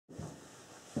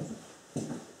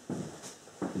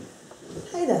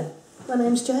Hey there, my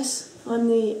name's Jess. I'm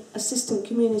the Assistant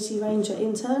Community Ranger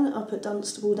Intern up at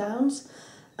Dunstable Downs,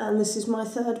 and this is my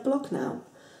third blog now,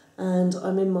 and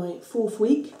I'm in my fourth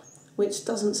week, which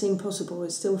doesn't seem possible.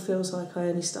 It still feels like I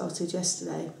only started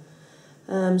yesterday.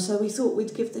 So we thought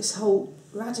we'd give this whole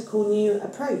radical new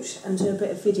approach and do a bit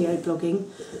of video blogging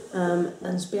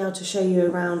and be able to show you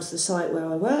around the site where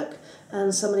I work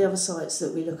and some of the other sites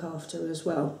that we look after as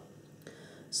well.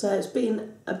 So it's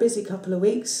been a busy couple of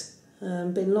weeks,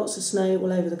 been lots of snow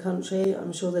all over the country.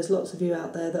 I'm sure there's lots of you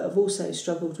out there that have also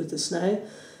struggled with the snow.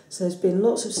 So there's been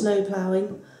lots of snow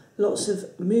ploughing, lots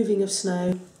of moving of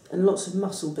snow and lots of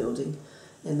muscle building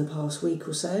in the past week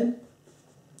or so.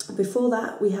 Before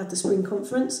that we had the spring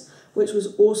conference, which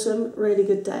was awesome, really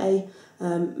good day,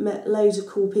 met loads of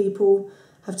cool people,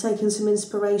 have taken some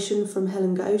inspiration from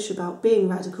Helen Ghosh about being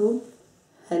radical,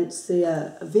 hence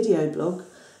the video blog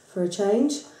for a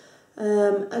change,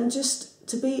 and just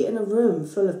to be in a room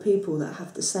full of people that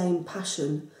have the same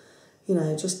passion, you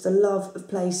know, just the love of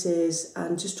places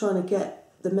and just trying to get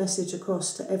the message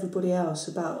across to everybody else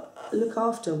about look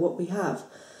after what we have.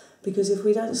 Because if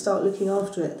we don't start looking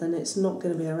after it, then it's not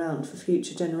going to be around for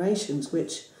future generations,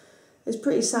 which is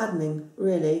pretty saddening,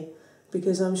 really,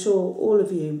 because I'm sure all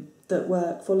of you that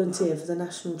volunteer for the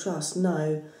National Trust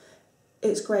know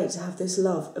it's great to have this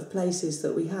love of places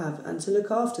that we have and to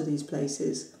look after these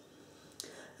places.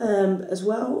 As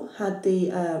well, had the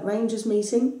Rangers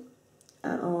meeting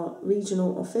at our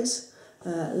regional office,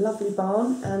 lovely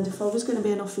barn, and if I was going to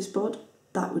be an office bod,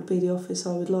 that would be the office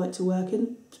I would like to work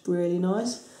in. It's really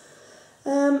nice.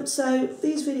 So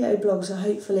these video blogs are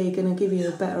hopefully going to give you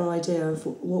a better idea of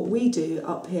what we do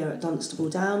up here at Dunstable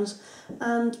Downs,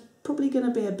 and probably going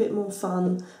to be a bit more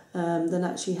fun than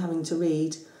actually having to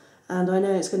read. And I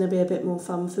know it's going to be a bit more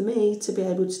fun for me to be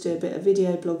able to do a bit of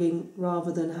video blogging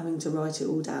rather than having to write it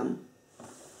all down.